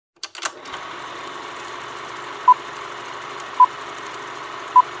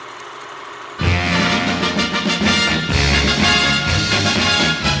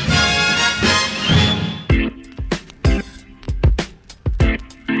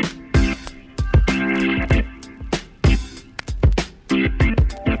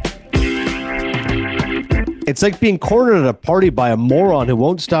It's like being cornered at a party by a moron who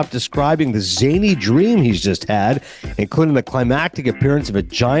won't stop describing the zany dream he's just had, including the climactic appearance of a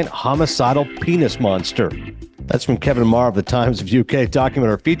giant homicidal penis monster. That's from Kevin Marr of the Times of UK talking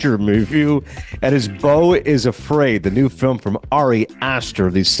about our feature review and his Beau is Afraid, the new film from Ari Aster,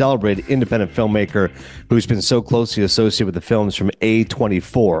 the celebrated independent filmmaker who's been so closely associated with the films from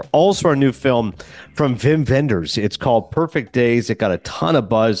A24. Also, our new film from Wim Wenders. It's called Perfect Days. It got a ton of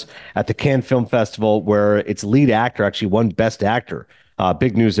buzz at the Cannes Film Festival, where its lead actor actually won Best Actor.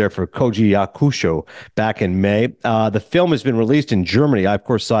 Big news there for Koji Yakusho back in May. The film has been released in Germany. I, of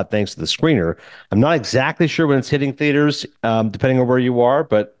course, saw it thanks to the screener. I'm not exactly sure when it's hitting theaters, depending on where you are,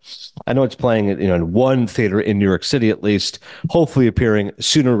 but I know it's playing in one theater in New York City, at least, hopefully appearing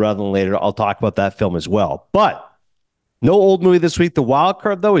sooner rather than later. I'll talk about that film as well. But no old movie this week. The wild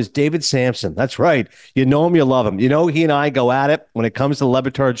card, though, is David Samson. That's right. You know him, you love him. You know he and I go at it when it comes to the Le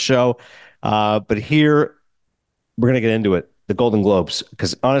Batard show. But here, we're going to get into it. The Golden Globes,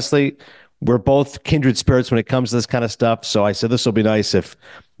 because honestly, we're both kindred spirits when it comes to this kind of stuff. So I said this will be nice if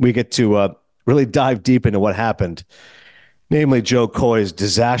we get to really dive deep into what happened, namely Joe Coy's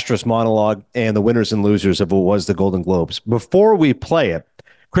disastrous monologue and the winners and losers of what was the Golden Globes. Before we play it,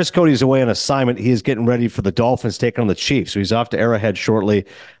 Chris Cody's away on assignment. He is getting ready for the Dolphins taking on the Chiefs. So he's off to Arrowhead shortly.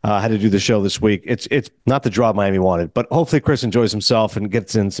 Had to do the show this week. It's not the draw Miami wanted, but hopefully Chris enjoys himself and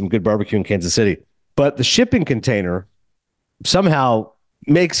gets in some good barbecue in Kansas City. But the shipping container somehow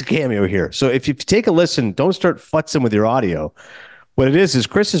makes a cameo here. So if you take a listen, don't start futzing with your audio. What it is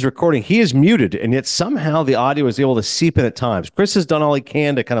Chris is recording. He is muted, and yet somehow the audio is able to seep in at times. Chris has done all he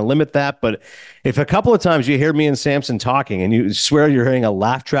can to kind of limit that, but if a couple of times you hear me and Samson talking and you swear you're hearing a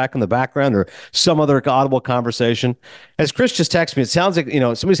laugh track in the background or some other audible conversation, as Chris just texted me, it sounds like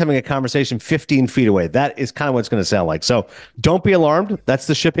somebody's having a conversation 15 feet away. That is kind of what it's going to sound like. So don't be alarmed. That's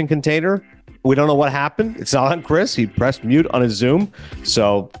the shipping container. We don't know what happened. It's not on Chris. He pressed mute on his Zoom.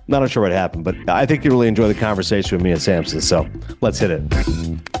 So not sure what happened, but I think you really enjoy the conversation with me and Samson. So let's hit it.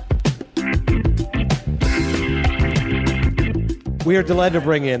 We are delighted to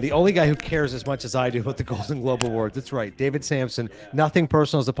bring in the only guy who cares as much as I do about the Golden Globe Awards. That's right. David Samson, Nothing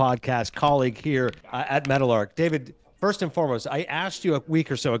Personal as a podcast, colleague here at Meadowlark. David, first and foremost, I asked you a week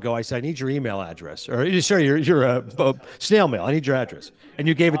or so ago, I said, I need your email address. Or sorry, your snail mail. I need your address. And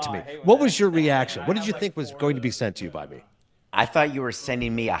you gave it to me. What was your reaction? What did you think was going to be sent to you by me? I thought you were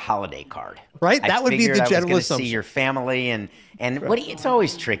sending me a holiday card. Right? That would be the general assumption. I was going to see your family. And right. It's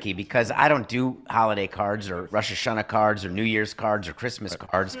always tricky because I don't do holiday cards or Rosh Hashanah cards or New Year's cards or Christmas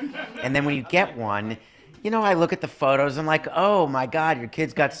cards. And then when you get one, I look at the photos. I'm like, oh, my God, your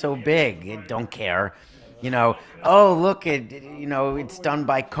kids got so big. I don't care. Oh, look, it's done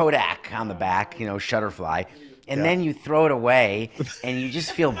by Kodak on the back, Shutterfly. And then you throw it away and you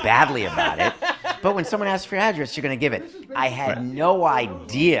just feel badly about it. But when someone asks for your address, you're going to give it. I had no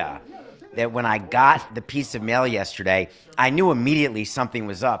idea that when I got the piece of mail yesterday, I knew immediately something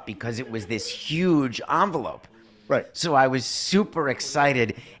was up because it was this huge envelope. Right. So I was super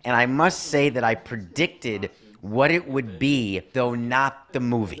excited. And I must say that I predicted what it would be, though not the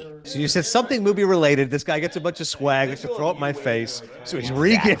movie. So you said something movie related. This guy gets a bunch of swag. I should throw it in my face. So he's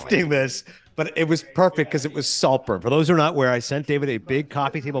re-gifting this. But it was perfect because it was Saltburn. For those who are not aware, I sent David a big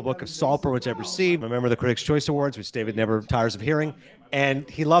coffee table book of Saltburn, which I've received. I remember the Critics' Choice Awards, which David never tires of hearing. And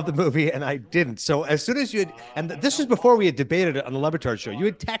he loved the movie, and I didn't. So as soon as you had, and this was before we had debated it on the Le Batard show, you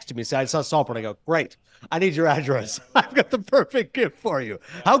had texted me, said, I saw Saltburn. I go, great. I need your address. I've got the perfect gift for you.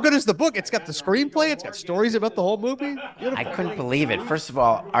 How good is the book? It's got the screenplay. It's got stories about the whole movie. Beautiful. I couldn't believe it. First of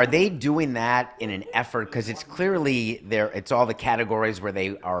all, are they doing that in an effort? Because it's clearly there. It's all the categories where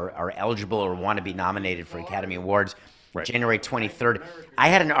they are eligible or want to be nominated for Academy Awards. Right. January 23rd. I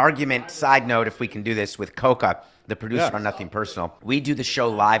had an argument, side note, if we can do this, with Coca, the producer on Nothing Personal. We do the show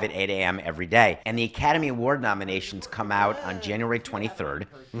live at 8 a.m. every day. And the Academy Award nominations come out on January 23rd.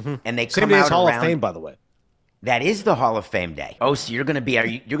 Mm-hmm. And they Same come day out as Hall around, of Fame, by the way. That is the Hall of Fame day. Oh, so you're going to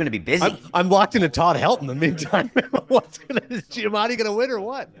be busy. I'm locked into Todd Helton in the meantime. Is Giamatti going to win or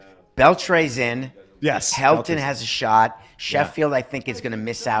what? Beltre's in. Yes. Helton has a shot. Sheffield, I think, is going to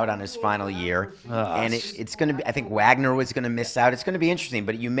miss out on his final year. And it's going to be, I think Wagner was going to miss out. It's going to be interesting,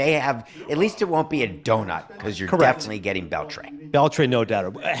 but you may have, at least it won't be a donut because you're definitely getting Beltre. Beltre, no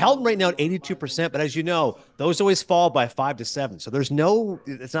doubt. Helton right now at 82%, but as you know, those always fall by 5 to 7. So it's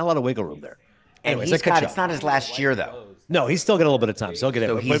not a lot of wiggle room there. Anyways, and it's not his last year, though. No, he's still got a little bit of time, so he'll get it.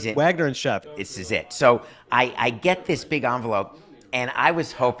 So but Wagner and Sheff. This is it. So I get this big envelope. And I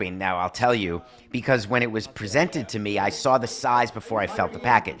was hoping, now I'll tell you, because when it was presented to me, I saw the size before I felt the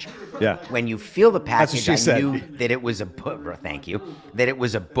package. Yeah. When you feel the That's what package, she I said. knew that it was a book. Thank you. That it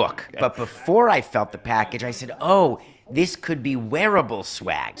was a book. But before I felt the package, I said, oh, this could be wearable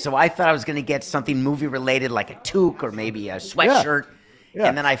swag. So I thought I was going to get something movie related, like a toque or maybe a sweatshirt. Yeah.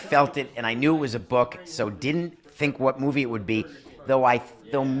 And then I felt it, and I knew it was a book, so didn't think what movie it would be.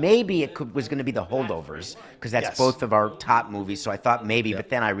 Though maybe it was going to be The Holdovers, because that's both of our top movies. So I thought maybe, but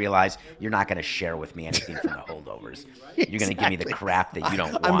then I realized you're not going to share with me anything from The Holdovers. You're going to give me the crap that you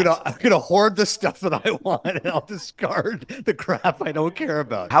don't want. I'm gonna hoard the stuff that I want, and I'll discard the crap I don't care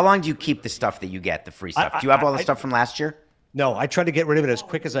about. How long do you keep the stuff that you get, the free stuff? Do you have all the stuff from last year? No, I try to get rid of it as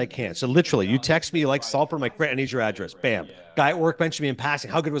quick as I can. So literally, you text me, you like Salper, I'm like, great, I need your address. Bam. Guy at work mentioned me in passing.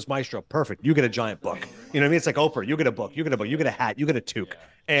 How good was Maestro? Perfect. You get a giant book. You know what I mean? It's like Oprah. You get a book. You get a book. You get a hat. You get a toque.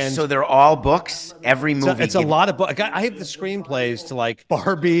 And so they're all books? Every movie? It's a lot of books. I have the screenplays to like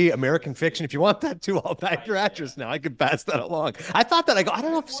Barbie, American Fiction. If you want that too, I'll back your address now. I can pass that along. I thought that. I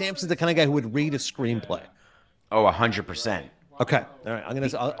don't know if Samson's the kind of guy who would read a screenplay. Oh, 100%. Okay. All right.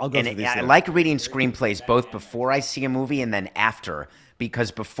 I'll go through these. I like reading screenplays both before I see a movie and then after,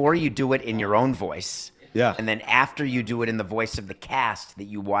 because before you do it in your own voice, and then after you do it in the voice of the cast that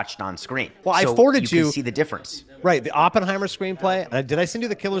you watched on screen. Well, I forwarded you can see the difference. Right, the Oppenheimer screenplay. Did I send you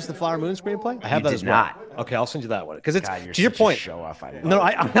the Killers of the Flower Moon screenplay? I have that as well. Not. Okay, I'll send you that one because it's God, you're to your such point. A show off.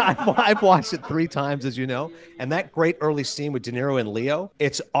 I've watched it 3 times, as you know, and that great early scene with De Niro and Leo.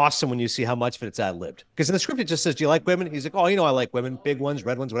 It's awesome when you see how much of it's ad libbed. Because in the script it just says, "Do you like women?" He's like, "Oh, I like women, big ones,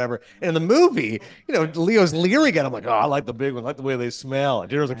 red ones, whatever." And in the movie, Leo's leering at him like, "Oh, I like the big one, I like the way they smell." And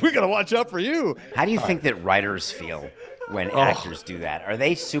De Niro's like, "We gotta watch out for you." How do you think that writers feel when actors do that? Are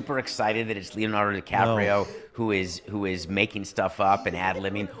they super excited that it's Leonardo DiCaprio who is making stuff up and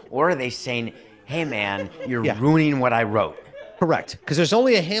ad-libbing? Or are they saying, hey, man, you're ruining what I wrote? Correct. Because there's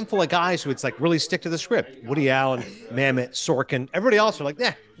only a handful of guys who it's like really stick to the script. Woody Allen, Mamet, Sorkin. Everybody else are like,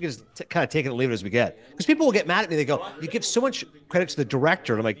 you just kind of take it and leave it as we get. Because people will get mad at me. They go, you give so much credit to the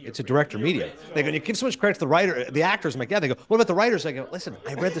director. And I'm like, it's a director medium. They go, you give so much credit to the writer, the actors. I'm like, yeah. They go, what about the writers? I go, listen,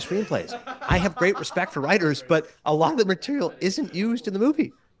 I read the screenplays. I have great respect for writers, but a lot of the material isn't used in the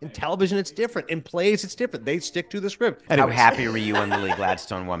movie. In television, it's different. In plays, it's different. They stick to the script. Anyways. How happy were you when Lily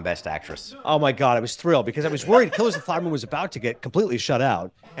Gladstone won Best Actress? Oh, my God. I was thrilled because I was worried Killers of the Flower Moon was about to get completely shut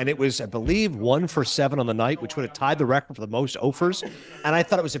out. And it was, I believe, 1 for 7 on the night, which would have tied the record for the most offers. And I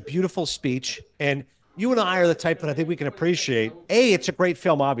thought it was a beautiful speech. And you and I are the type that I think we can appreciate. A, it's a great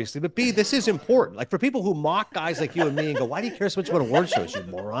film, obviously, but B, this is important. Like for people who mock guys like you and me and go, why do you care so much about award shows, you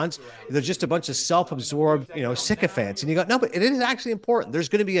morons? They're just a bunch of self-absorbed, sycophants. And you go, no, but it is actually important. There's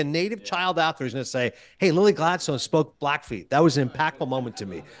going to be a native child out there who's going to say, hey, Lily Gladstone spoke Blackfeet. That was an impactful moment to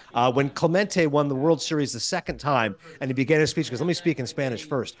me. When Clemente won the World Series the second time and he began his speech, he goes, let me speak in Spanish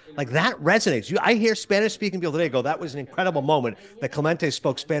first. Like that resonates. I hear Spanish-speaking people today go, that was an incredible moment that Clemente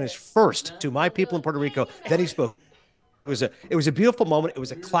spoke Spanish first to my people in Puerto Rico. Then he spoke. It was a beautiful moment. It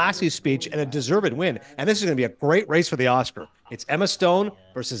was a classy speech and a deserved win. And this is going to be a great race for the Oscar. It's Emma Stone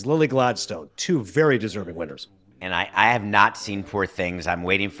versus Lily Gladstone, 2 very deserving winners. And I have not seen Poor Things. I'm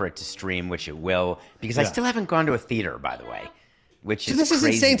waiting for it to stream, which it will, because I still haven't gone to a theater, by the way. Which is this is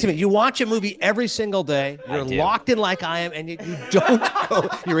crazy insane to me. You watch a movie every single day. You're locked in like I am, and yet you don't go.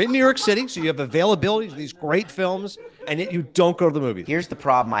 You're in New York City, so you have availability to these great films, and yet you don't go to the movies. Here's the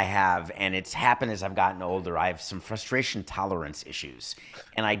problem I have, and it's happened as I've gotten older. I have some frustration tolerance issues,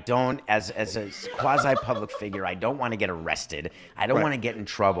 and I don't, as a quasi-public figure, I don't want to get arrested. I don't want to get in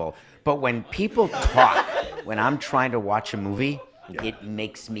trouble. But when people talk, when I'm trying to watch a movie, it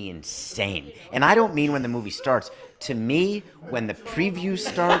makes me insane. And I don't mean when the movie starts. To me, when the previews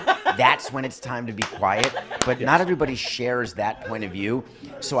start, that's when it's time to be quiet. But not everybody shares that point of view.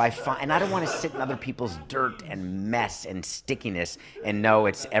 So and I don't want to sit in other people's dirt and mess and stickiness and know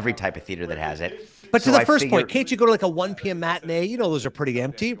it's every type of theater that has it. But to the first point, can't you go to like a 1 p.m. matinee? Those are pretty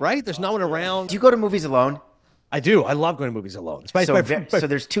empty, right? There's no one around. Do you go to movies alone? I do. I love going to movies alone. So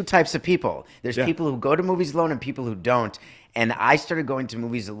there's 2 types of people. There's people who go to movies alone and people who don't. And I started going to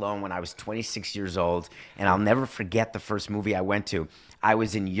movies alone when I was 26 years old, and I'll never forget the first movie I went to. I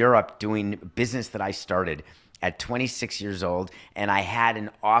was in Europe doing business that I started at 26 years old, and I had an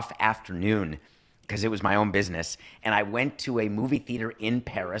off afternoon because it was my own business, and I went to a movie theater in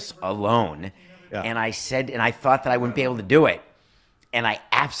Paris alone, and I thought that I wouldn't be able to do it. And I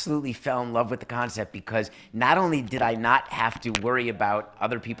absolutely fell in love with the concept because not only did I not have to worry about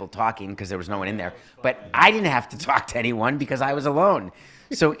other people talking because there was no one in there, but I didn't have to talk to anyone because I was alone.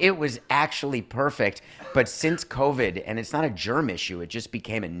 So it was actually perfect. But since COVID, and it's not a germ issue, it just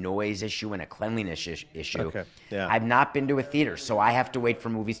became a noise issue and a cleanliness issue. Okay, yeah. I've not been to a theater, so I have to wait for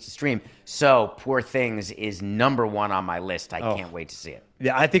movies to stream. So Poor Things is #1 on my list. I can't wait to see it.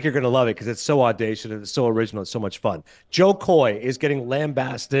 Yeah, I think you're going to love it because it's so audacious and it's so original. It's so much fun. Joe Coy is getting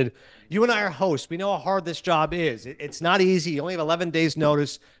lambasted. You and I are hosts. We know how hard this job is. It's not easy. You only have 11 days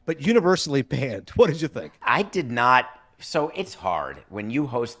notice, but universally banned. What did you think? I did not. So it's hard when you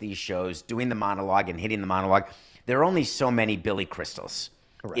host these shows, doing the monologue and hitting the monologue. There are only so many Billy Crystals.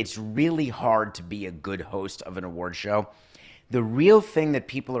 Correct. It's really hard to be a good host of an award show. The real thing that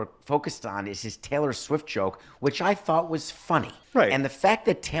people are focused on is his Taylor Swift joke, which I thought was funny. Right. And the fact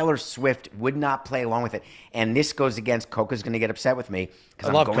that Taylor Swift would not play along with it, and this goes against, Coca's going to get upset with me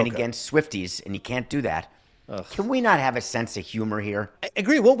because I'm going against Swifties, and you can't do that. Ugh. Can we not have a sense of humor here? I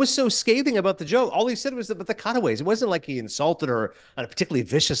agree. What was so scathing about the joke? All he said was about the cutaways. It wasn't like he insulted her on a particularly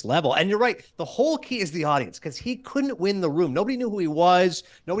vicious level. And you're right. The whole key is the audience because he couldn't win the room. Nobody knew who he was.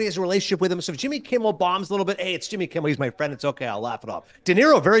 Nobody has a relationship with him. So if Jimmy Kimmel bombs a little bit, hey, it's Jimmy Kimmel. He's my friend. It's okay. I'll laugh it off. De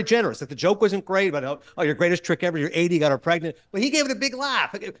Niro, very generous. Like the joke wasn't great, but oh, your greatest trick ever. You're 80, got her pregnant. But he gave it a big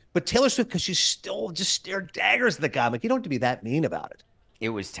laugh. But Taylor Swift, because she still just stared daggers at the guy. I'm like, you don't have to be that mean about it. It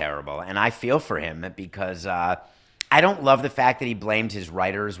was terrible. And I feel for him because I don't love the fact that he blamed his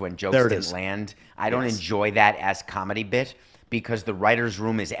writers when jokes didn't land. I don't enjoy that as comedy bit because the writer's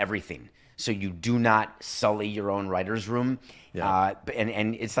room is everything. So you do not sully your own writer's room. Yeah.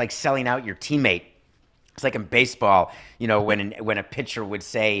 And it's like selling out your teammate. It's like in baseball, when a pitcher would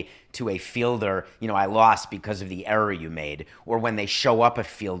say to a fielder, I lost because of the error you made. Or when they show up a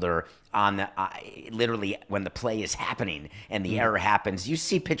fielder on the literally when the play is happening and the error happens. You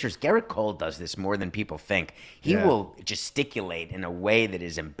see pitchers. Garrett Cole does this more than people think. He will gesticulate in a way that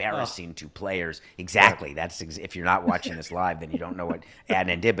is embarrassing to players. Exactly. That's if you're not watching this live, then you don't know what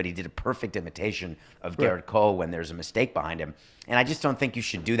Adnan did. But he did a perfect imitation of Garrett Cole when there's a mistake behind him. And I just don't think you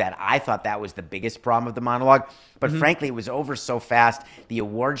should do that. I thought that was the biggest problem of the monologue. But frankly, it was over so fast. The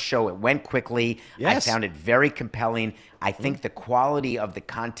awards show, it went quickly. Yes. I found it very compelling. I think the quality of the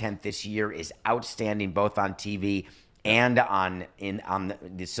content this year is outstanding, both on TV and on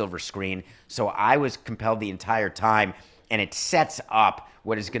the silver screen. So I was compelled the entire time, and it sets up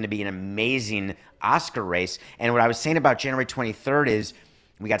what is going to be an amazing Oscar race. And what I was saying about January 23rd is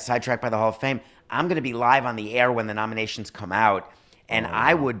we got sidetracked by the Hall of Fame. I'm going to be live on the air when the nominations come out. And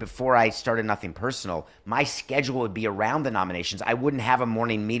I would, before I started Nothing Personal, my schedule would be around the nominations. I wouldn't have a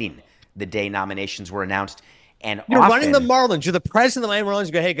morning meeting the day nominations were announced. And you're running the Marlins. You're the president of the Miami Marlins.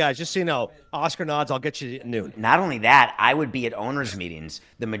 You go, hey, guys, just so you know, Oscar nods, I'll get you at noon. Not only that, I would be at owners' meetings.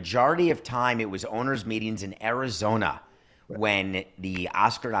 The majority of time, it was owners' meetings in Arizona when the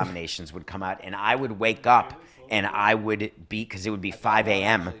Oscar nominations would come out. And I would wake up, and I would be, because it would be 5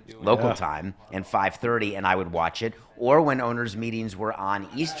 a.m. local time and 5:30, and I would watch it. Or when owners' meetings were on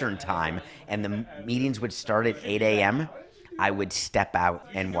Eastern time and the meetings would start at 8 a.m., I would step out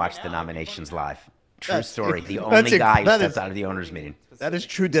and watch the nominations live. True story. The only guy who stepped out of the owners' meeting. That is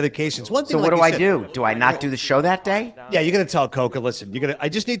true dedication. One thing, so what do I do? Do I not do the show that day? Yeah, you're going to tell Coca, listen, I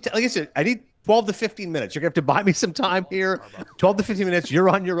just need to, like I said, I need 12 to 15 minutes. You're going to have to buy me some time here. 12 to 15 minutes. You're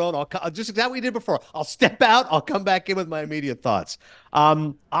on your own. I'll just exactly what we did before. I'll step out. I'll come back in with my immediate thoughts.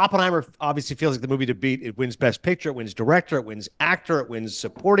 Oppenheimer obviously feels like the movie to beat. It wins Best Picture. It wins Director. It wins Actor. It wins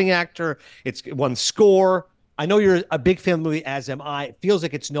Supporting Actor. It won Score. I know you're a big fan of the movie, as am I. It feels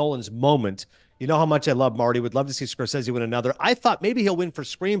like it's Nolan's moment. You know how much I love Marty. Would love to see Scorsese win another. I thought maybe he'll win for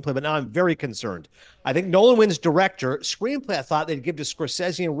screenplay, but now I'm very concerned. I think Nolan wins director. Screenplay, I thought they'd give to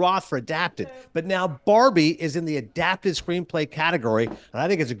Scorsese and Roth for adapted. But now Barbie is in the adapted screenplay category, and I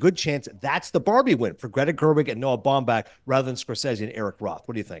think it's a good chance that's the Barbie win for Greta Gerwig and Noah Baumbach rather than Scorsese and Eric Roth.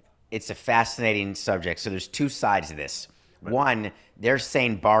 What do you think? It's a fascinating subject. So there's two sides of this. Right. One, they're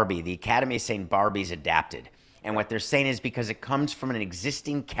saying Barbie. The Academy is saying Barbie's adapted. And what they're saying is because it comes from an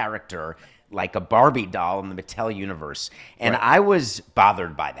existing character like a Barbie doll in the Mattel universe. And I was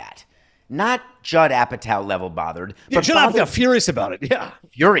bothered by that. Not Judd Apatow level bothered. Yeah, but Judd Apatow furious about it. Yeah.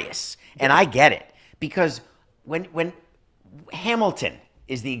 Furious. And I get it. Because when Hamilton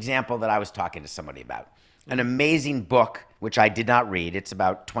is the example that I was talking to somebody about. An amazing book, which I did not read. It's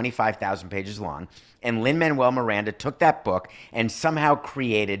about 25,000 pages long. And Lin-Manuel Miranda took that book and somehow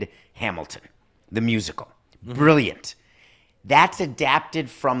created Hamilton, the musical. Brilliant. That's adapted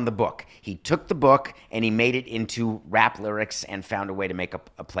from the book. He took the book and he made it into rap lyrics and found a way to make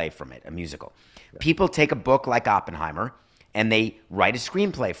a play from it, a musical. Yeah. People take a book like Oppenheimer and they write a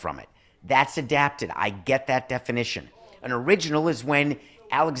screenplay from it. That's adapted. I get that definition. An original is when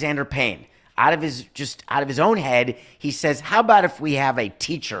Alexander Payne, out of his own head, he says, "How about if we have a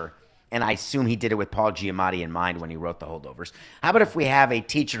teacher?" And I assume he did it with Paul Giamatti in mind when he wrote The Holdovers. How about if we have a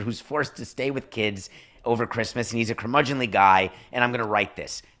teacher who's forced to stay with kids over Christmas, and he's a curmudgeonly guy, and I'm going to write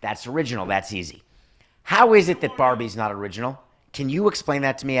this. That's original. That's easy. How is it that Barbie's not original? Can you explain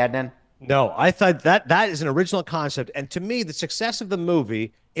that to me, Adnan? No, I thought that is an original concept. And to me, the success of the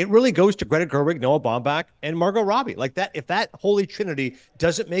movie, it really goes to Greta Gerwig, Noah Baumbach, and Margot Robbie. Like that, if that holy trinity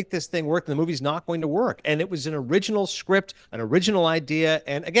doesn't make this thing work, then the movie's not going to work. And it was an original script, an original idea.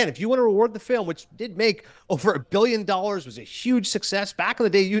 And again, if you want to reward the film, which did make over $1 billion, was a huge success. Back in the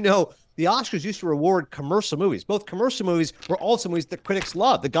day, the Oscars used to reward commercial movies. Both commercial movies were also movies that critics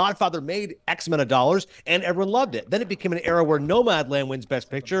loved. The Godfather made X amount of dollars, and everyone loved it. Then it became an era where Nomadland wins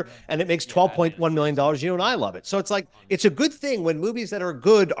Best Picture, and it makes $12.1 million. You and I love it. So it's like, it's a good thing when movies that are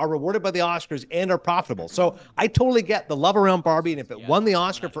good are rewarded by the Oscars and are profitable. So I totally get the love around Barbie, and if it won the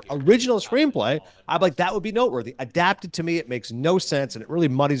Oscar for original screenplay, I'm like, that would be noteworthy. Adapted to me, it makes no sense, and it really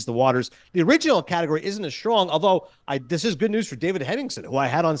muddies the waters. The original category isn't as strong, although this is good news for David Henningsen, who I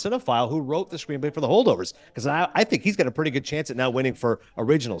had on CINEPHILE, who wrote the screenplay for The Holdovers, because I think he's got a pretty good chance at now winning for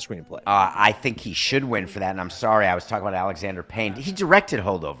original screenplay. I think he should win for that, and I'm sorry, I was talking about Alexander Payne. He directed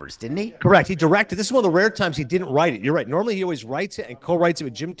Holdovers, didn't he? Correct. He directed. This is one of the rare times he didn't write it. You're right. Normally he always writes it and co-writes it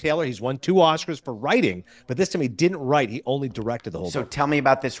with Jim Taylor. He's won 2 Oscars for writing, but this time he didn't write. He only directed The Holdovers. So tell me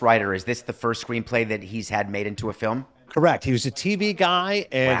about this writer. Is this the first screenplay that he's had made into a film? Correct. He was a TV guy,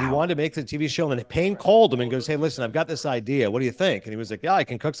 and he wanted to make the TV show. And then Payne called him and goes, "Hey, listen, I've got this idea. What do you think?" And he was like, "Yeah, I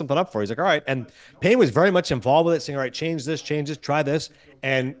can cook something up for you." He's like, "All right." And Payne was very much involved with it, saying, "All right, change this, try this."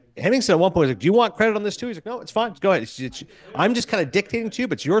 And Henningsen at one point was like, "Do you want credit on this too?" He's like, "No, it's fine. Go ahead. I'm just kind of dictating to you,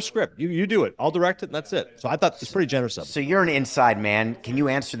 but it's your script. You do it. I'll direct it, and that's it." So I thought it was pretty generous of him. So you're an inside man. Can you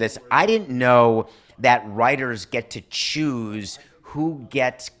answer this? I didn't know that writers get to choose who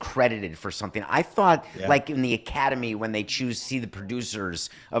gets credited for something. I thought, like in the Academy, when they see the producers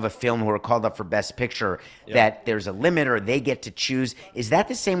of a film who are called up for Best Picture, that there's a limit or they get to choose. Is that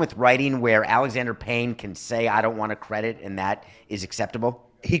the same with writing, where Alexander Payne can say, "I don't want a credit," and that is acceptable?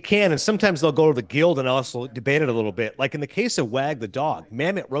 He can, and sometimes they'll go to the guild and also debate it a little bit. Like in the case of Wag the Dog,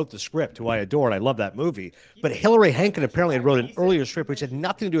 Mamet wrote the script, who I adore, and I love that movie. But Hilary Henkin apparently had wrote an earlier script which had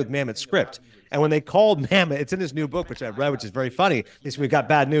nothing to do with Mamet's script. And when they called Mamet, it's in his new book, which I've read, which is very funny. They said, "We got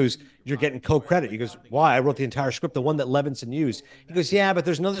bad news. You're getting co-credit." He goes, "Why? I wrote the entire script, the one that Levinson used." He goes, "Yeah, but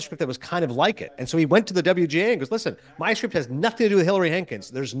there's another script that was kind of like it." And so he went to the WGA and goes, "Listen, my script has nothing to do with Hilary Henkin's.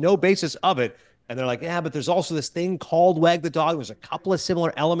 There's no basis of it." And they're like, "Yeah, but there's also this thing called Wag the Dog. There's a couple of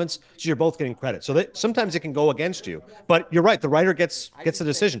similar elements, so you're both getting credit." So sometimes it can go against you. But you're right. The writer gets the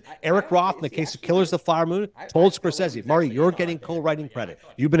decision. Eric Roth, in the case of Killers of the Flower Moon, told Scorsese, "Marty, you're getting co-writing credit.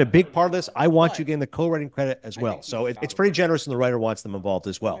 You've been a big part of this. I want you getting the co-writing credit as well." So it's pretty generous, and the writer wants them involved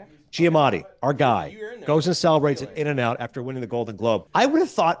as well. Giamatti, our guy, goes and celebrates it In and Out after winning the Golden Globe. I would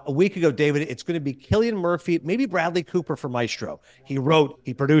have thought a week ago, David, it's going to be Cillian Murphy, maybe Bradley Cooper for Maestro. He wrote,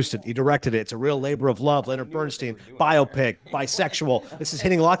 he produced it, he directed it. It's a real labor of love. Leonard Bernstein, biopic, bisexual. This is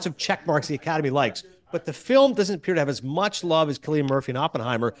hitting lots of check marks the Academy likes. But the film doesn't appear to have as much love as Cillian Murphy and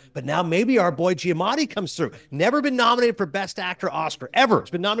Oppenheimer. But now maybe our boy Giamatti comes through. Never been nominated for Best Actor Oscar, ever. He's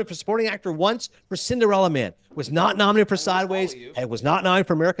been nominated for Supporting Actor once for Cinderella Man. Was not nominated for Sideways. And was not nominated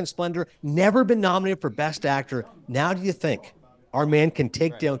for American Splendor. Never been nominated for Best Actor. Now do you think our man can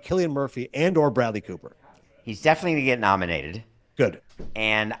take down Cillian Murphy and or Bradley Cooper? He's definitely going to get nominated. Good.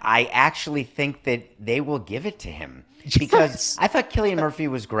 And I actually think that they will give it to him. Because I thought Cillian Murphy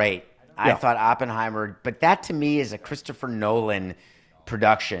was great. I thought Oppenheimer, but that to me is a Christopher Nolan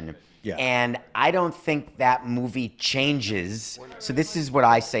production. Yeah. And I don't think that movie changes. So this is what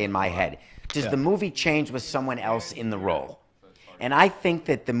I say in my head. Does the movie change with someone else in the role? And I think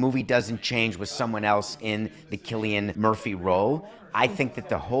that the movie doesn't change with someone else in the Cillian Murphy role. I think that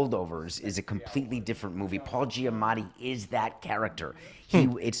The Holdovers is a completely different movie. Paul Giamatti is that character.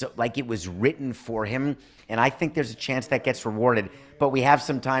 It's like it was written for him, and I think there's a chance that gets rewarded. But we have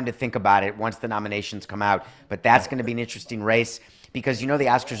some time to think about it once the nominations come out. But that's going to be an interesting race because, the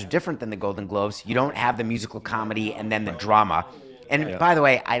Oscars are different than the Golden Globes. You don't have the musical comedy and then the drama. And by the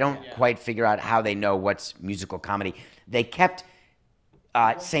way, I don't quite figure out how they know what's musical comedy. They kept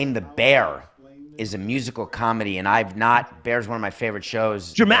saying The Bear is a musical comedy, and Bear's one of my favorite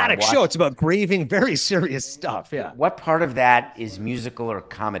shows. Dramatic show. It's about grieving, very serious stuff. Yeah. What part of that is musical or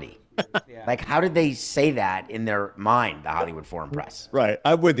comedy? Like, how did they say that in their mind, the Hollywood Foreign Press? Right.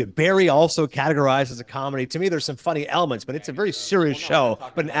 I'm with you. Barry also categorized as a comedy. To me, there's some funny elements, but it's a very serious show,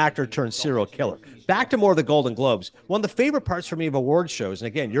 but an actor turned serial killer. back to more of the Golden Globes. One of the favorite parts for me of award shows, and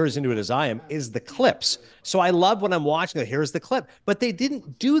again, you're as into it as I am, is the clips. So I love when I'm watching it. Here's the clip. But they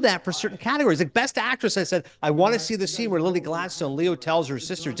didn't do that for certain categories. Like Best Actress, I said, I want to see the scene where Lily Gladstone, Leo tells her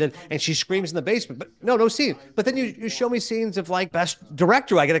sister did, and she screams in the basement. But no scene. But then you show me scenes of like Best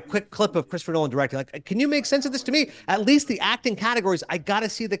Director. I get a quick clip of Christopher Nolan directing. Like, can you make sense of this to me? At least the acting categories, I got to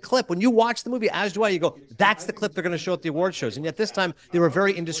see the clip. When you watch the movie, as do I, you go, that's the clip they're going to show at the award shows. And yet this time, they were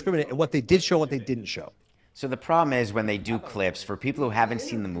very indiscriminate in what they did show and what they didn't show. So the problem is when they do clips, for people who haven't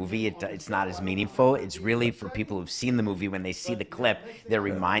seen the movie, it's not as meaningful. It's really for people who've seen the movie, when they see the clip, they're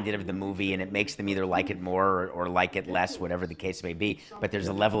reminded of the movie, and it makes them either like it more or like it less, whatever the case may be. But there's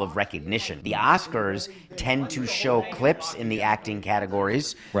a level of recognition. The Oscars tend to show clips in the acting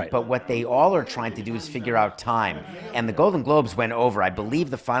categories, right. But what they all are trying to do is figure out time. And the Golden Globes went over. I believe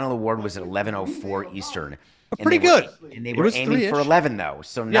the final award was at 11:04 Eastern. Pretty good. And they were aiming for 11, though.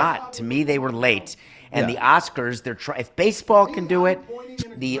 So to me, they were late. And the Oscars, if baseball can do it,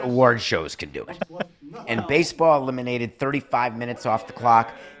 the award shows can do it. And baseball eliminated 35 minutes off the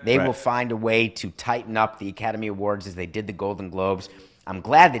clock. They will find a way to tighten up the Academy Awards as they did the Golden Globes. I'm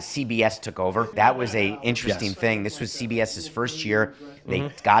glad that CBS took over. That was an interesting thing. This was CBS's first year.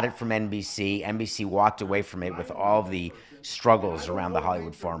 They got it from NBC. NBC walked away from it with all the struggles around the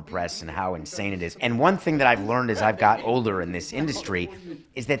Hollywood Foreign Press and how insane it is. And one thing that I've learned as I've got older in this industry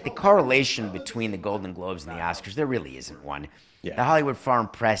is that the correlation between the Golden Globes and the Oscars, there really isn't one. Yeah. The Hollywood Foreign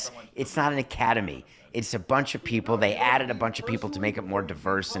Press, it's not an academy. It's a bunch of people. They added a bunch of people to make it more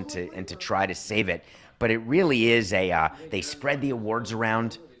diverse and to try to save it. But it really is they spread the awards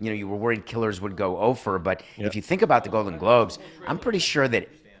around. You know, you were worried Killers would go over, but if you think about the Golden Globes, I'm pretty sure that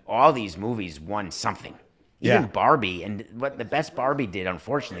all these movies won something. Even Barbie, and what the best Barbie did,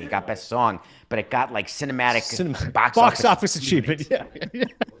 unfortunately, it got best song, but it got like cinematic box office achievement. Yeah.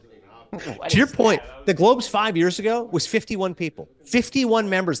 To your point, the Globes 5 years ago was 51 people, 51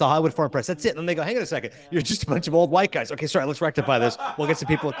 members of the Hollywood Foreign Press. That's it. And they go, hang on a second, you're just a bunch of old white guys. Okay, sorry, let's rectify this. We'll get some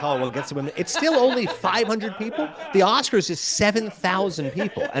people of color. We'll get some women. It's still only 500 people. The Oscars is 7,000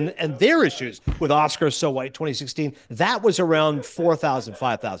 people. And their issues with Oscars So White 2016, that was around 4,000,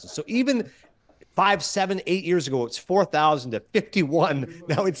 5,000. So even 5, 7, 8 years ago, it's 4,000 to 51.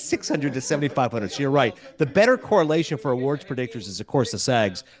 Now it's 600 to 7,500. So you're right. The better correlation for awards predictors is, of course, the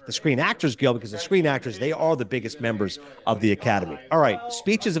SAGs, the Screen Actors Guild, because the Screen Actors, they are the biggest members of the Academy. All right,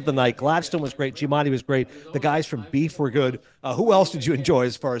 speeches of the night. Gladstone was great. Giamatti was great. The guys from Beef were good. Who else did you enjoy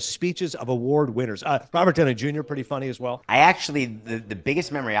as far as speeches of award winners? Robert Downey Jr., pretty funny as well. I actually, the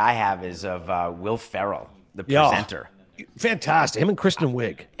biggest memory I have is of Will Ferrell, the presenter. Fantastic. Him and Kristen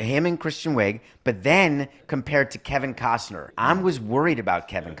Wiig. But then compared to Kevin Costner, I was worried about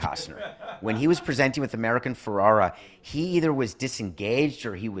Kevin Costner. When he was presenting with American Ferrara, he either was disengaged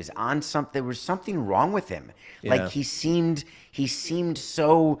or he was on something. There was something wrong with him. Yeah. Like he seemed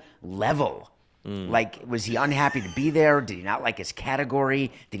so level. Like, was he unhappy to be there? Did he not like his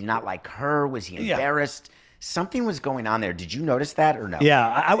category? Did he not like her? Was he embarrassed? Something was going on there. Did you notice that or no?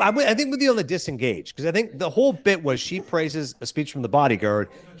 Yeah, I think with you on the disengaged, because I think the whole bit was she praises a speech from The Bodyguard.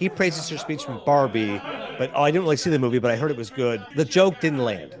 He praises her speech from Barbie. But I didn't really see the movie, but I heard it was good. The joke didn't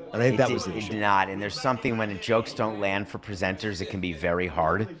land. And I think that was the issue. It did not. And there's something when jokes don't land for presenters, it can be very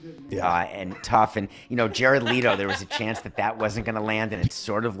hard and tough. And, you know, Jared Leto, there was a chance that wasn't going to land, and it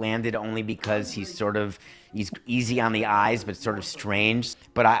sort of landed only because he's easy on the eyes, but sort of strange.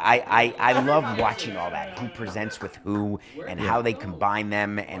 But I love watching all that. Who presents with who and how they combine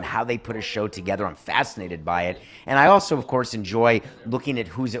them and how they put a show together. I'm fascinated by it. And I also, of course, enjoy looking at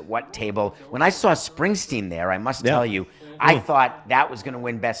who's at what table. When I saw Springsteen there, I must tell you, I thought that was going to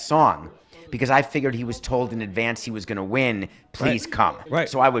win Best Song because I figured he was told in advance he was going to win, please come. Right.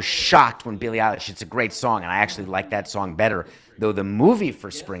 So I was shocked when Billie Eilish, it's a great song, and I actually like that song better. Though the movie for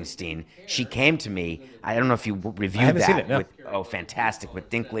Springsteen, She Came to Me, I don't know if you reviewed that. Seen it, no. Fantastic,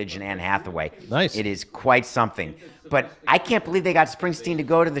 with Dinklage and Anne Hathaway. Nice. It is quite something. But I can't believe they got Springsteen to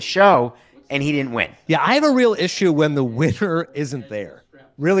go to the show, and he didn't win. Yeah, I have a real issue when the winner isn't there.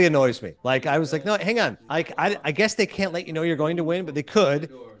 Really annoys me. Like, I was like, no, hang on. I guess they can't let you know you're going to win, but they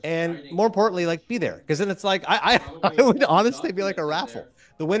could. And more importantly, like, be there. Because then it's like, I would honestly be like a raffle.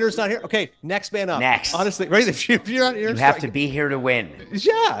 The winner's not here. Okay, next man up. Next. Honestly, right? If you're not here, you have to be here to win.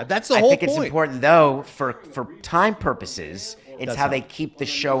 Yeah, that's the whole point. I think it's important, though, for time purposes, it's how they keep the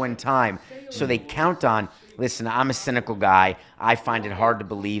show in time. So they count on, listen, I'm a cynical guy. I find it hard to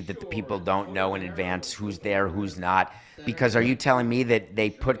believe that the people don't know in advance who's there, who's not. Because are you telling me that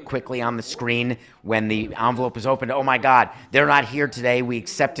they put quickly on the screen when the envelope is opened, oh, my God, they're not here today. We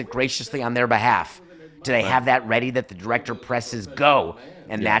accept it graciously on their behalf. Do they have that ready that the director presses go?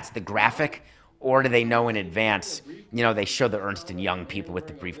 And that's the graphic? Or do they know in advance? They show the Ernst and Young people with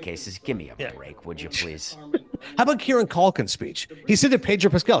the briefcases. Give me a break, would you please? How about Kieran Culkin's speech? He said to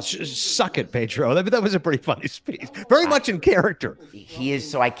Pedro Pascal, "Suck it, Pedro." That was a pretty funny speech. Very much in character. He is.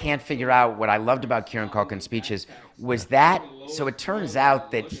 So I can't figure out what I loved about Kieran Culkin's speeches was that. So it turns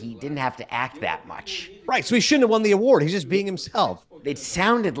out that he didn't have to act that much. Right. So he shouldn't have won the award. He's just being himself. It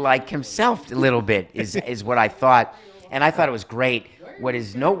sounded like himself a little bit. Is what I thought, and I thought it was great. What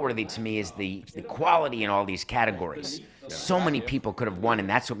is noteworthy to me is the quality in all these categories. So many people could have won, and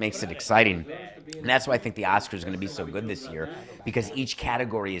that's what makes it exciting. And that's why I think the Oscars are going to be so good this year, because each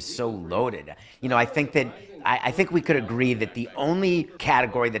category is so loaded. I think we could agree that the only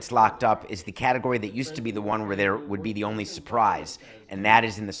category that's locked up is the category that used to be the one where there would be the only surprise, and that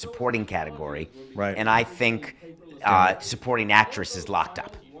is in the supporting category. Right. And I think supporting actress is locked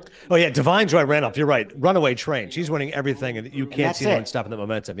up. Oh, yeah, Divine Joy Randolph, you're right. Runaway Train. She's winning everything, and you can't see anyone stopping the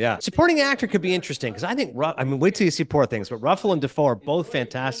momentum. Yeah. Supporting actor could be interesting, because I think, wait till you see Poor Things, but Ruffalo and Dafoe are both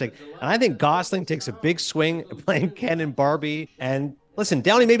fantastic. And I think Gosling takes a big swing playing Ken and Barbie. And listen,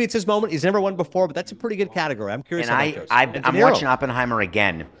 Downey, maybe it's his moment. He's never won before, but that's a pretty good category. I'm curious how that goes. I'm watching Oppenheimer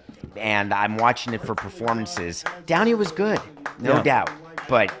again, and I'm watching it for performances. Downey was good, no doubt.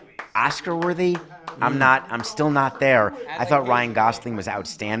 But Oscar-worthy? I'm still not there. I thought Ryan Gosling was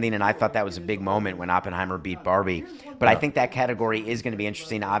outstanding, and I thought that was a big moment when Oppenheimer beat Barbie. But I think that category is going to be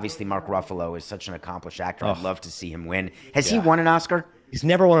interesting. Obviously, Mark Ruffalo is such an accomplished actor. I'd love to see him win. Has he won an Oscar? He's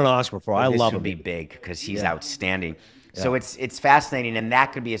never won an Oscar before. I love him. This would be big because he's outstanding. So it's fascinating, and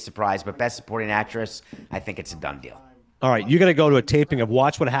that could be a surprise. But Best Supporting Actress, I think it's a done deal. All right, you're going to go to a taping of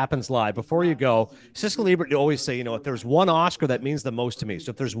Watch What Happens Live. Before you go, Siskel and Ebert always say, if there's one Oscar that means the most to me. So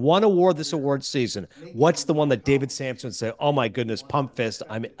if there's one award this award season, what's the one that David Samson would say, oh my goodness, pump fist,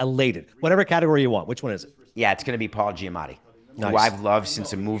 I'm elated? Whatever category you want. Which one is it? Yeah, it's going to be Paul Giamatti, Nice. who I've loved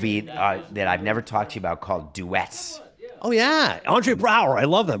since a movie that I've never talked to you about called Duets. Oh, yeah. Andre Braugher. I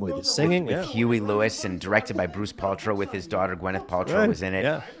love that movie. The singing. With Huey Lewis and directed by Bruce Paltrow with his daughter Gwyneth Paltrow was in it.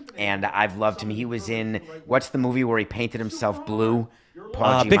 Yeah. And I've loved him. He was in, what's the movie where he painted himself blue?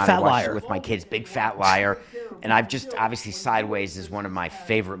 Paul Giamatti. Big Fat Liar. With my kids, Big Fat Liar. And I've just, obviously, Sideways is one of my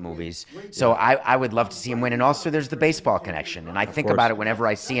favorite movies. So I would love to see him win. And also there's the baseball connection. And I think about it whenever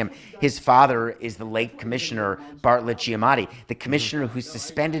I see him. His father is the late Commissioner Bartlett Giamatti, the commissioner who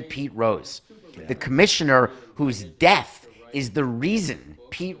suspended Pete Rose, the commissioner whose death is the reason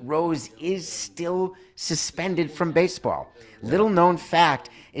Pete Rose is still suspended from baseball. Little known fact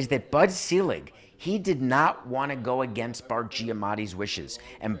is that Bud Selig, he did not want to go against Bart Giamatti's wishes.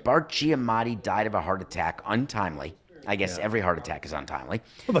 And Bart Giamatti died of a heart attack untimely. I guess every heart attack is untimely.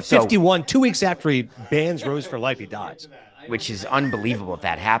 But 51, 2 weeks after he bans Rose for life, he dies. Which is unbelievable if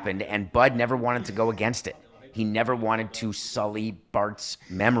that happened. And Bud never wanted to go against it. He never wanted to sully Bart's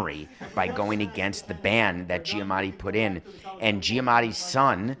memory by going against the ban that Giamatti put in. And Giamatti's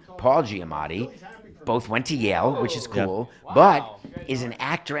son, Paul Giamatti, both went to Yale, which is cool, but is an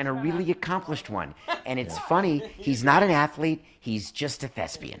actor and a really accomplished one. And it's funny, he's not an athlete, he's just a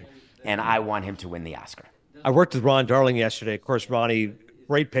thespian. And I want him to win the Oscar. I worked with Ron Darling yesterday. Of course, Ronnie,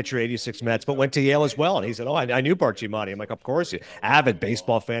 great pitcher, 86 Mets, but went to Yale as well. And he said, I knew Bart Giamatti. I'm like, of course, avid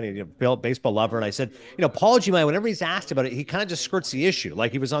baseball fan, baseball lover. And I said, Paul Giamatti, whenever he's asked about it, he kind of just skirts the issue.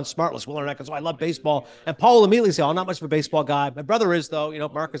 Like he was on Smartless, Will Arnett goes, I love baseball. And Paul will immediately say, I'm not much of a baseball guy. My brother is, though.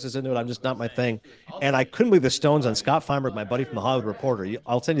 Marcus is into it. I'm just not my thing. And I couldn't believe the Stones on Scott Feinberg, my buddy from the Hollywood Reporter.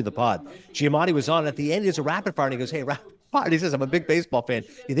 I'll send you the pod. Giamatti was on. At the end, he has a rapid fire, and he goes, hey, rapid fire. And he says, I'm a big baseball fan.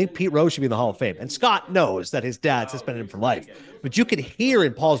 You think Pete Rose should be in the Hall of Fame? And Scott knows that his dad suspended him for life. But you could hear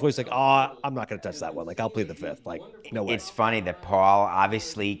in Paul's voice, like, I'm not going to touch that one. Like, I'll plead the fifth. Like, no way. It's funny that Paul,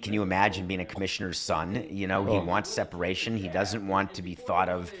 obviously, can you imagine being a commissioner's son? He wants separation. He doesn't want to be thought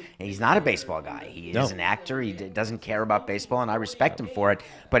of. He's not a baseball guy. He is an actor. He doesn't care about baseball, and I respect him for it.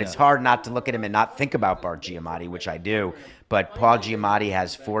 But it's hard not to look at him and not think about Bart Giamatti, which I do. But Paul Giamatti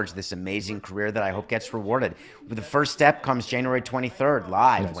has forged this amazing career that I hope gets rewarded. The first step comes January 23rd,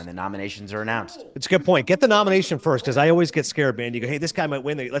 live, when the nominations are announced. It's a good point. Get the nomination first, because I always get scared, man. You go, hey, this guy might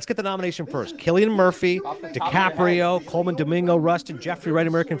win. Let's get the nomination first. Cillian Murphy, DiCaprio, Coleman Domingo, Rustin, Jeffrey Wright,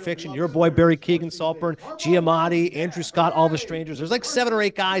 American Fiction, your boy Barry Keoghan, Saltburn, Giamatti, Andrew Scott, All the Strangers. There's like 7 or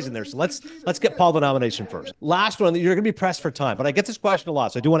 8 guys in there. So let's get Paul the nomination first. Last one, you're going to be pressed for time, but I get this question a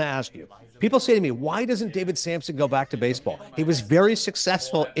lot, so I do want to ask you. People say to me, why doesn't David Samson go back to baseball? He was very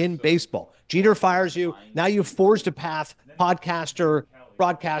successful in baseball. Jeter fires you. Now you've forged a path, podcaster,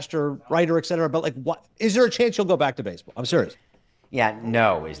 broadcaster, writer, etc. But like, what is there a chance you'll go back to baseball? I'm serious. Yeah,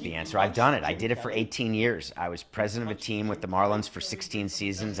 no is the answer. I've done it. I did it for 18 years. I was president of a team with the Marlins for 16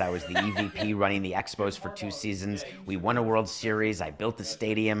 seasons. I was the EVP running the Expos for 2 seasons. We won a World Series. I built the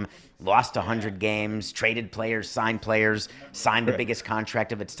stadium, lost 100 games, traded players, signed the biggest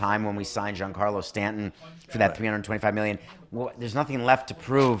contract of its time when we signed Giancarlo Stanton for that $325 million. Well, there's nothing left to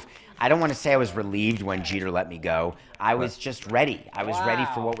prove. I don't want to say I was relieved when Jeter let me go. I was just ready. I was ready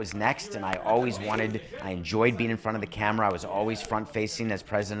for what was next, and I enjoyed being in front of the camera. I was always front-facing as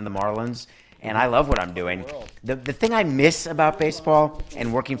president of the Marlins, and I love what I'm doing. The thing I miss about baseball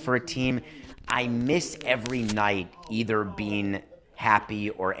and working for a team, I miss every night either being happy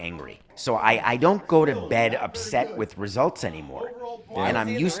or angry. So I don't go to bed upset with results anymore. And I'm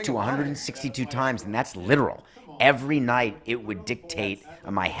used to 162 times, and that's literal. Every night it would dictate,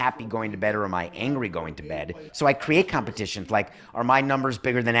 am I happy going to bed or am I angry going to bed? So I create competitions like, are my numbers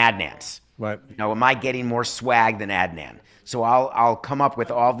bigger than Adnan's? Right. Am I getting more swag than Adnan? So I'll come up with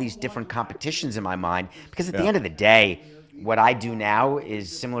all these different competitions in my mind, because at the end of the day, what I do now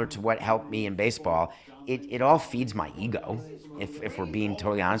is similar to what helped me in baseball. It all feeds my ego. If we're being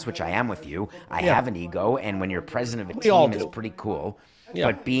totally honest, which I am with you, I have an ego, and when you're president of a team, it's pretty cool. Yeah.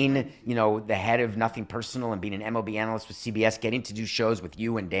 But being, the head of Nothing Personal and being an MLB analyst with CBS, getting to do shows with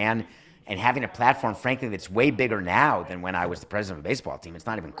you and Dan, and having a platform, frankly, that's way bigger now than when I was the president of a baseball team. It's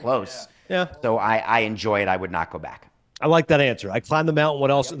not even close. Yeah. So I enjoy it. I would not go back. I like that answer. I climbed the mountain.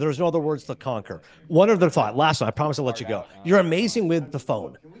 What else? There's no other words to conquer. One other thought. Last one. I promise I'll let you go. You're amazing with the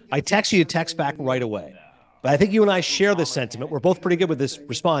phone. I text you text back right away. But I think you and I share this sentiment. We're both pretty good with this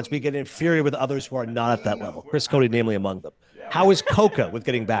response. We get inferior with others who are not at that level. Chris Cody, namely among them. How is Coca with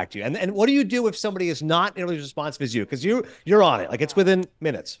getting back to you? And what do you do if somebody is not nearly as responsive as you? Because you're on it. Like, it's within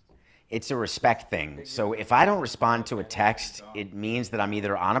minutes. It's a respect thing. So if I don't respond to a text, it means that I'm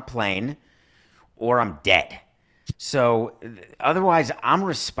either on a plane or I'm dead. So otherwise, I'm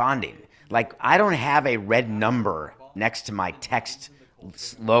responding. Like, I don't have a red number next to my text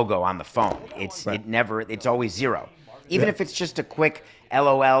logo on the phone. It's always 0. Even if it's just a quick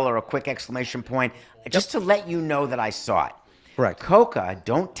LOL or a quick exclamation point, just to let you know that I saw it. Correct. Coca,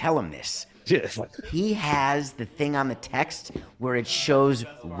 don't tell him this. He has the thing on the text where it shows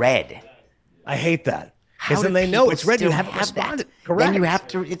red. I hate that. Because then they know it's red. You haven't responded. Correct. Then you have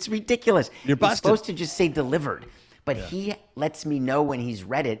to. It's ridiculous. You're busted. He's supposed to just say delivered. But he lets me know when he's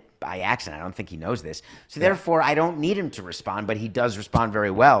read it by accident. I don't think he knows this. So therefore, I don't need him to respond, but he does respond very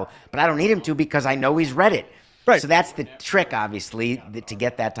well. But I don't need him to because I know he's read it. Right. So that's the trick, obviously, to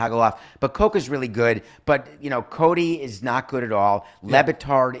get that toggle off. But Coca's really good. But, Cody is not good at all. Yeah.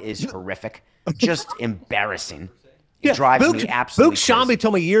 Lebitard is horrific. Just embarrassing. It drives me absolutely crazy. Shambi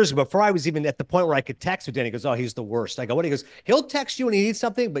told me years ago, before I was even at the point where I could text with Danny, he goes, oh, he's the worst. I go, what? He goes, he'll text you when he needs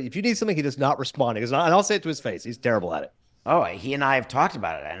something, but if you need something, he does not respond. He goes, and I'll say it to his face. He's terrible at it. Oh, he and I have talked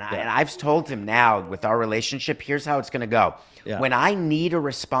about it. And I've told him now, with our relationship, here's how it's going to go. Yeah. When I need a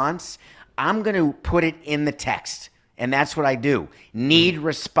response, I'm going to put it in the text. And that's what I do. Need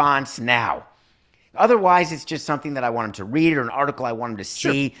response now. Otherwise, it's just something that I want him to read or an article I want him to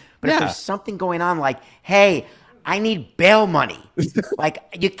see. Sure. But if there's something going on like, hey, I need bail money.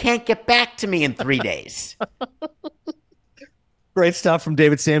 Like, you can't get back to me in 3 days. Great stuff from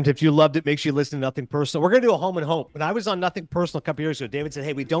David Samson. If you loved it, make sure you listen to Nothing Personal. We're going to do a home and home. When I was on Nothing Personal a couple years ago, David said,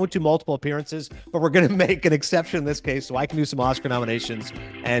 hey, we don't do multiple appearances, but we're going to make an exception in this case so I can do some Oscar nominations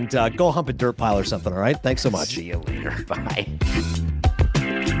and go hump a dirt pile or something. All right? Thanks so much. See you later. Bye.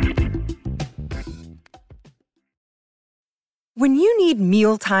 When you need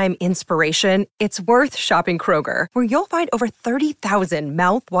mealtime inspiration, it's worth shopping Kroger, where you'll find over 30,000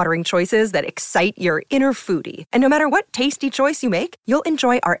 mouth-watering choices that excite your inner foodie. And no matter what tasty choice you make, you'll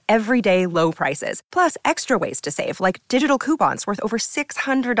enjoy our everyday low prices, plus extra ways to save, like digital coupons worth over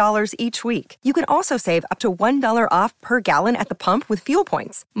 $600 each week. You can also save up to $1 off per gallon at the pump with fuel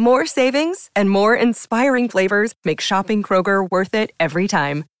points. More savings and more inspiring flavors make shopping Kroger worth it every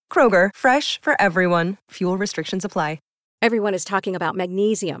time. Kroger, fresh for everyone. Fuel restrictions apply. Everyone is talking about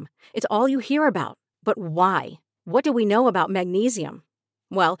magnesium. It's all you hear about. But why? What do we know about magnesium?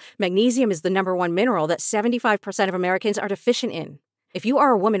 Well, magnesium is the #1 mineral that 75% of Americans are deficient in. If you are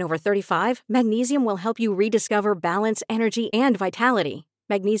a woman over 35, magnesium will help you rediscover balance, energy, and vitality.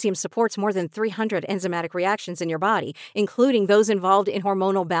 Magnesium supports more than 300 enzymatic reactions in your body, including those involved in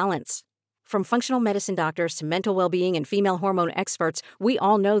hormonal balance. From functional medicine doctors to mental well-being and female hormone experts, we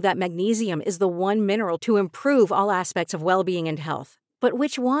all know that magnesium is the one mineral to improve all aspects of well-being and health. But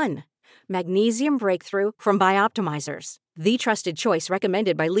which one? Magnesium Breakthrough from Bioptimizers, the trusted choice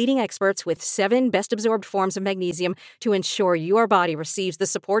recommended by leading experts with 7 best-absorbed forms of magnesium to ensure your body receives the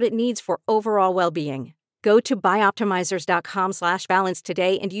support it needs for overall well-being. Go to bioptimizers.com/balance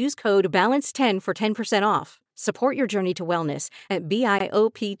today and use code BALANCE10 for 10% off. Support your journey to wellness at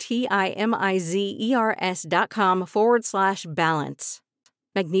bioptimizers.com/balance.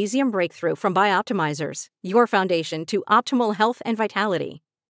 Magnesium Breakthrough from Bioptimizers, your foundation to optimal health and vitality.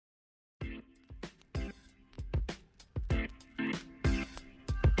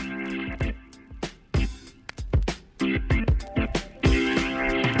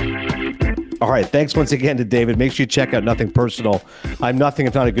 All right. Thanks once again to David. Make sure you check out Nothing Personal. I'm nothing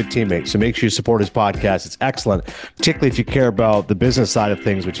if not a good teammate. So make sure you support his podcast. It's excellent, particularly if you care about the business side of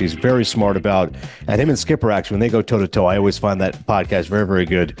things, which he's very smart about. And him and Skipper, actually, when they go toe to toe, I always find that podcast very, very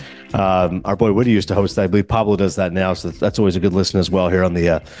good. Our boy Woody used to host that. I believe Pablo does that now. So that's always a good listen as well here on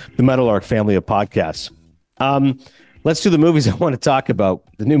the Meadowlark family of podcasts. Let's do the movies I want to talk about.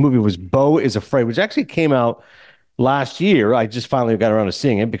 The new movie was Beau is Afraid, which actually came out last year. I just finally got around to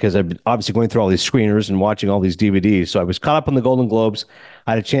seeing it because I've been obviously going through all these screeners and watching all these DVDs. So I was caught up on the Golden Globes.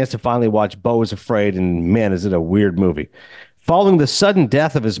 I had a chance to finally watch Beau is Afraid, and man, is it a weird movie. Following the sudden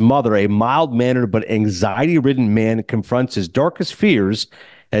death of his mother, a mild-mannered but anxiety-ridden man confronts his darkest fears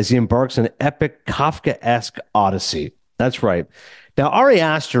as he embarks on an epic Kafka-esque odyssey. That's right. Now, Ari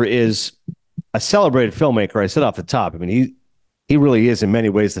Aster is a celebrated filmmaker. I said off the top. I mean, he really is in many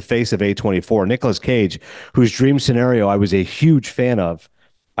ways the face of A24. Nicolas Cage, whose Dream Scenario I was a huge fan of.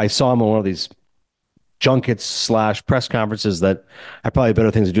 I saw him on one of these junkets / press conferences that I probably have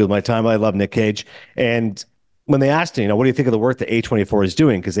better things to do with my time. I love Nick Cage. And when they asked him, what do you think of the work that A24 is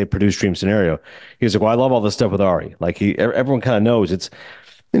doing? Because they produced Dream Scenario. He was like, well, I love all this stuff with Ari. Like everyone kind of knows it's,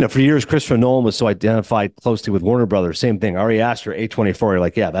 for years, Christopher Nolan was so identified closely with Warner Brothers. Same thing. Ari Aster, A24, you're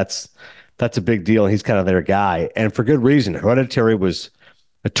like, yeah, that's a big deal. He's kind of their guy. And for good reason. Hereditary was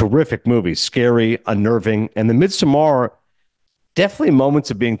a terrific movie, scary, unnerving. And The Midsommar, definitely moments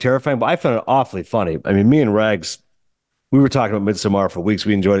of being terrifying, but I found it awfully funny. I mean, me and Rags, we were talking about Midsommar for weeks.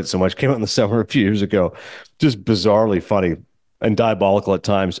 We enjoyed it so much. Came out in the summer a few years ago. Just bizarrely funny and diabolical at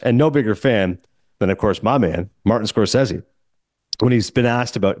times. And no bigger fan than, of course, my man, Martin Scorsese. When he's been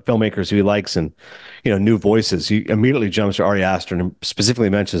asked about filmmakers who he likes and, new voices, he immediately jumps to Ari Aster and specifically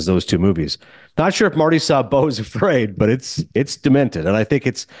mentions those two movies. Not sure if Marty saw Beau is Afraid, but it's demented. And I think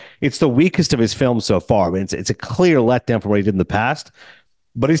it's the weakest of his films so far. I mean, it's a clear letdown from what he did in the past,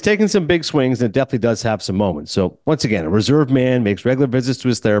 but he's taken some big swings and it definitely does have some moments. So once again, a reserved man makes regular visits to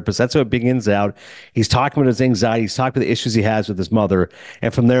his therapist. That's how it begins out. He's talking about his anxiety. He's talking about the issues he has with his mother.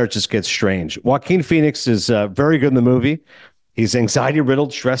 And from there, it just gets strange. Joaquin Phoenix is very good in the movie. He's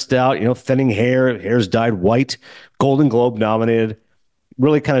anxiety-riddled, stressed out, thinning hair's dyed white, Golden Globe nominated.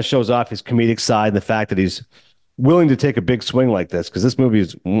 Really kind of shows off his comedic side and the fact that he's willing to take a big swing like this, because this movie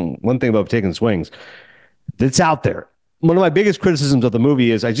is one thing about taking swings. It's out there. One of my biggest criticisms of the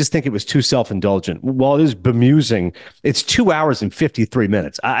movie is I just think it was too self-indulgent. While it is bemusing, it's 2 hours and 53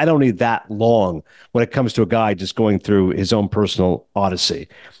 minutes. I don't need that long when it comes to a guy just going through his own personal odyssey.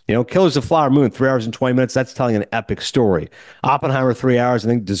 Killers of the Flower Moon, 3 hours and 20 minutes. That's telling an epic story. Oppenheimer, 3 hours, I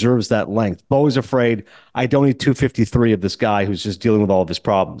think deserves that length. Beau is Afraid. I don't need 253 of this guy who's just dealing with all of his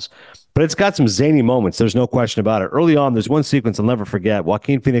problems. But it's got some zany moments. There's no question about it. Early on, there's one sequence I'll never forget.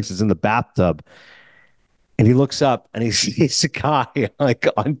 Joaquin Phoenix is in the bathtub. And he looks up and he sees a guy like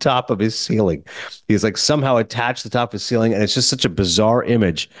on top of his ceiling. He's like somehow attached to the top of his ceiling. And it's just such a bizarre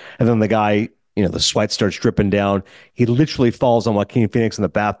image. And then the guy, the sweat starts dripping down. He literally falls on Joaquin Phoenix in the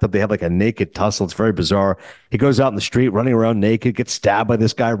bathtub. They have like a naked tussle. It's very bizarre. He goes out in the street running around naked, gets stabbed by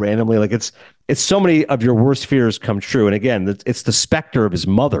this guy randomly. Like it's so many of your worst fears come true. And again, it's the specter of his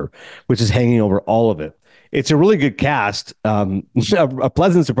mother, which is hanging over all of it. It's a really good cast. A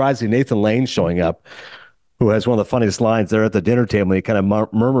pleasant surprise to Nathan Lane showing up, who has one of the funniest lines there at the dinner table. He kind of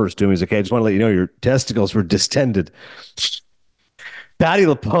murmurs to him. He's like, hey, I just want to let you know your testicles were distended. Patti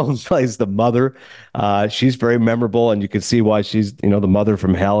LuPone plays the mother. She's very memorable, and you can see why she's, the mother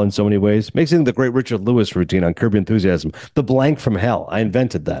from hell in so many ways. Makes it the great Richard Lewis routine on Curb Your Enthusiasm. The blank from hell. I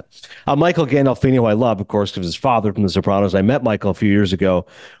invented that. Michael Gandolfini, who I love, of course, because his father from The Sopranos. I met Michael a few years ago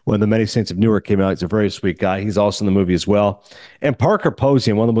when The Many Saints of Newark came out. He's a very sweet guy. He's also in the movie as well. And Parker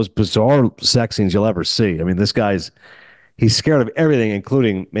Posey, one of the most bizarre sex scenes you'll ever see. I mean, this he's scared of everything,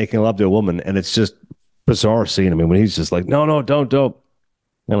 including making love to a woman, and it's just bizarre scene. I mean, when he's just like, no, don't.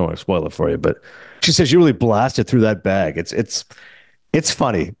 I don't want to spoil it for you, but she says you really blasted through that bag. It's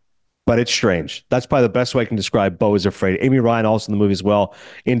funny, but it's strange. That's probably the best way I can describe Beau is Afraid. Amy Ryan also in the movie as well.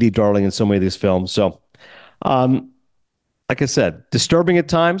 Indie darling in so many of these films. So, like I said, disturbing at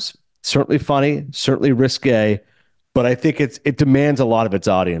times, certainly funny, certainly risque, but I think it demands a lot of its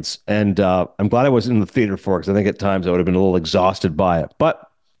audience. And I'm glad I wasn't in the theater for it, because I think at times I would have been a little exhausted by it.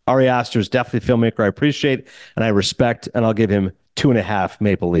 But Ari Aster is definitely a filmmaker I appreciate and I respect, and I'll give him 2.5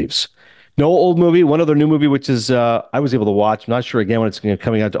 Maple Leafs. No old movie. One other new movie, which is I was able to watch. I'm not sure again when it's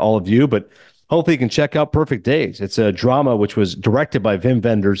coming out to all of you, but hopefully you can check out Perfect Days. It's a drama which was directed by Wim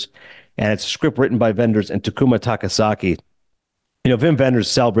Wenders, and it's a script written by Wenders and Takuma Takasaki. You know, Wim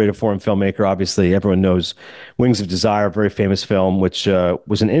Wenders, celebrated foreign filmmaker. Obviously, everyone knows Wings of Desire, a very famous film, which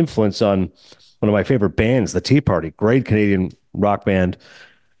was an influence on one of my favorite bands, The Tea Party. Great Canadian rock band,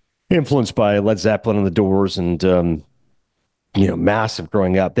 influenced by Led Zeppelin and The Doors, and massive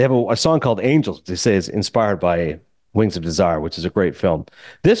growing up. They have a song called Angels, they say is inspired by Wings of Desire, which is a great film.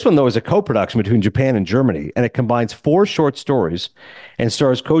 This one, though, is a co-production between Japan and Germany, and it combines 4 short stories and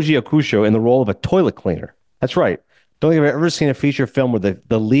stars Koji Yakusho in the role of a toilet cleaner. That's right. Don't think I've ever seen a feature film where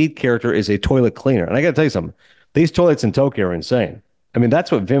the lead character is a toilet cleaner. And I got to tell you something. These toilets in Tokyo are insane. I mean,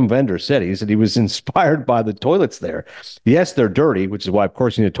 that's what Wim Wenders said. He said he was inspired by the toilets there. Yes, they're dirty, which is why, of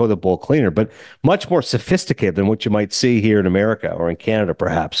course, you need a toilet bowl cleaner, but much more sophisticated than what you might see here in America or in Canada,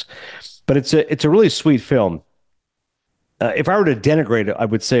 perhaps. But it's a really sweet film. If I were to denigrate it, I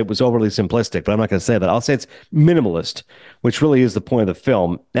would say it was overly simplistic, but I'm not going to say that. I'll say it's minimalist, which really is the point of the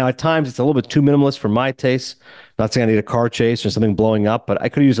film. Now, at times, it's a little bit too minimalist for my taste. Not saying I need a car chase or something blowing up, but I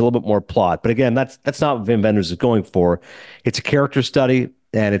could use a little bit more plot. But again, that's not what Wim Wenders is going for. It's a character study,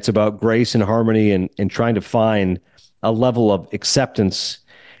 and it's about grace and harmony and trying to find a level of acceptance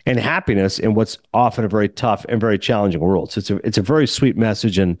and happiness in what's often a very tough and very challenging world. So it's a very sweet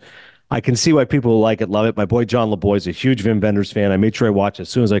message, and I can see why people like it, love it. My boy John LeBoy is a huge Wim Wenders fan. I made sure I watched it as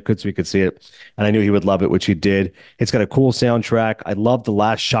soon as I could so he could see it, and I knew he would love it, which he did. It's got a cool soundtrack. I love the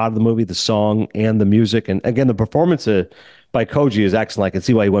last shot of the movie, the song and the music, and again, the performance by Koji is excellent. I can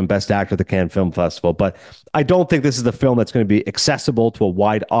see why he won Best Actor at the Cannes Film Festival, but I don't think this is the film that's going to be accessible to a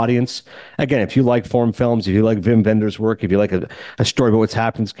wide audience. Again, if you like foreign films, if you like Wim Wenders' work, if you like a story about what's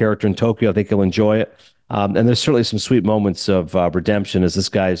happened to this character in Tokyo, I think you'll enjoy it. And there's certainly some sweet moments of redemption as this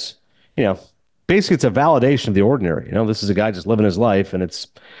guy's, basically it's a validation of the ordinary. This is a guy just living his life, and it's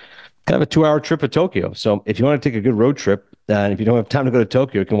kind of a 2-hour trip to Tokyo. So if you want to take a good road trip, and if you don't have time to go to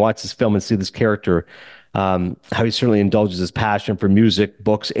Tokyo, you can watch this film and see this character, how he certainly indulges his passion for music,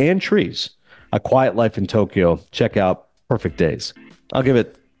 books, and trees. A Quiet Life in Tokyo. Check out Perfect Days. I'll give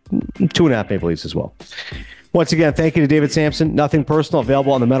it 2.5 Maple Leafs as well. Once again, thank you to David Samson. Nothing Personal,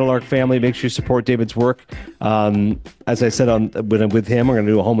 available on the Metal Arc family. Make sure you support David's work. As I said, when I'm with him, we're going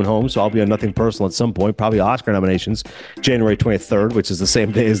to do a home and home, so I'll be on Nothing Personal at some point, probably Oscar nominations, January 23rd, which is the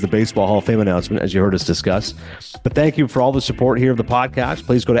same day as the Baseball Hall of Fame announcement, as you heard us discuss. But thank you for all the support here of the podcast.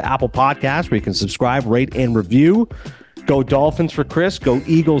 Please go to Apple Podcasts, where you can subscribe, rate, and review. Go Dolphins for Chris. Go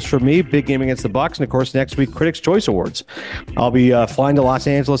Eagles for me. Big game against the Bucs. And, of course, next week, Critics' Choice Awards. I'll be flying to Los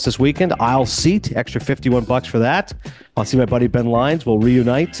Angeles this weekend. Aisle seat. Extra $51 for that. I'll see my buddy Ben Lyons. We'll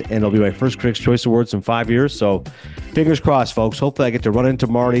reunite, and it'll be my first Critics' Choice Awards in 5 years. So, fingers crossed, folks. Hopefully, I get to run into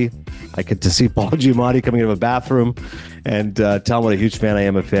Marty. I get to see Paul Giamatti coming out of a bathroom and tell him what a huge fan I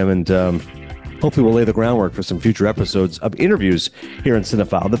am of him. And hopefully we'll lay the groundwork for some future episodes of interviews here in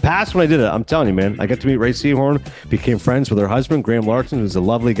CINEPHILE. The past when I did it, I'm telling you, man, I got to meet Ray Seahorn, became friends with her husband, Graham Larson, who's a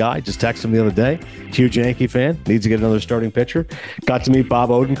lovely guy. Just texted him the other day. Huge Yankee fan. Needs to get another starting pitcher. Got to meet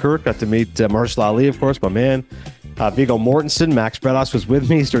Bob Odenkirk. Got to meet Marshall Ali, of course, my man. Viggo Mortensen. Max Bredos was with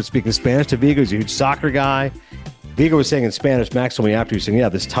me. He started speaking Spanish to Viggo. He's a huge soccer guy. Viggo was saying in Spanish, Max told me after, he was saying, yeah,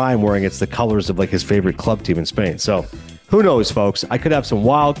 this time wearing it's the colors of like his favorite club team in Spain. So who knows, folks? I could have some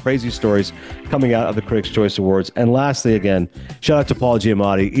wild, crazy stories coming out of the Critics' Choice Awards. And lastly, again, shout out to Paul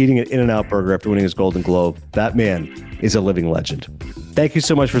Giamatti, eating an In-N-Out burger after winning his Golden Globe. That man is a living legend. Thank you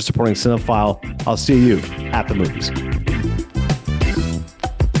so much for supporting CINEPHILE. I'll see you at the movies.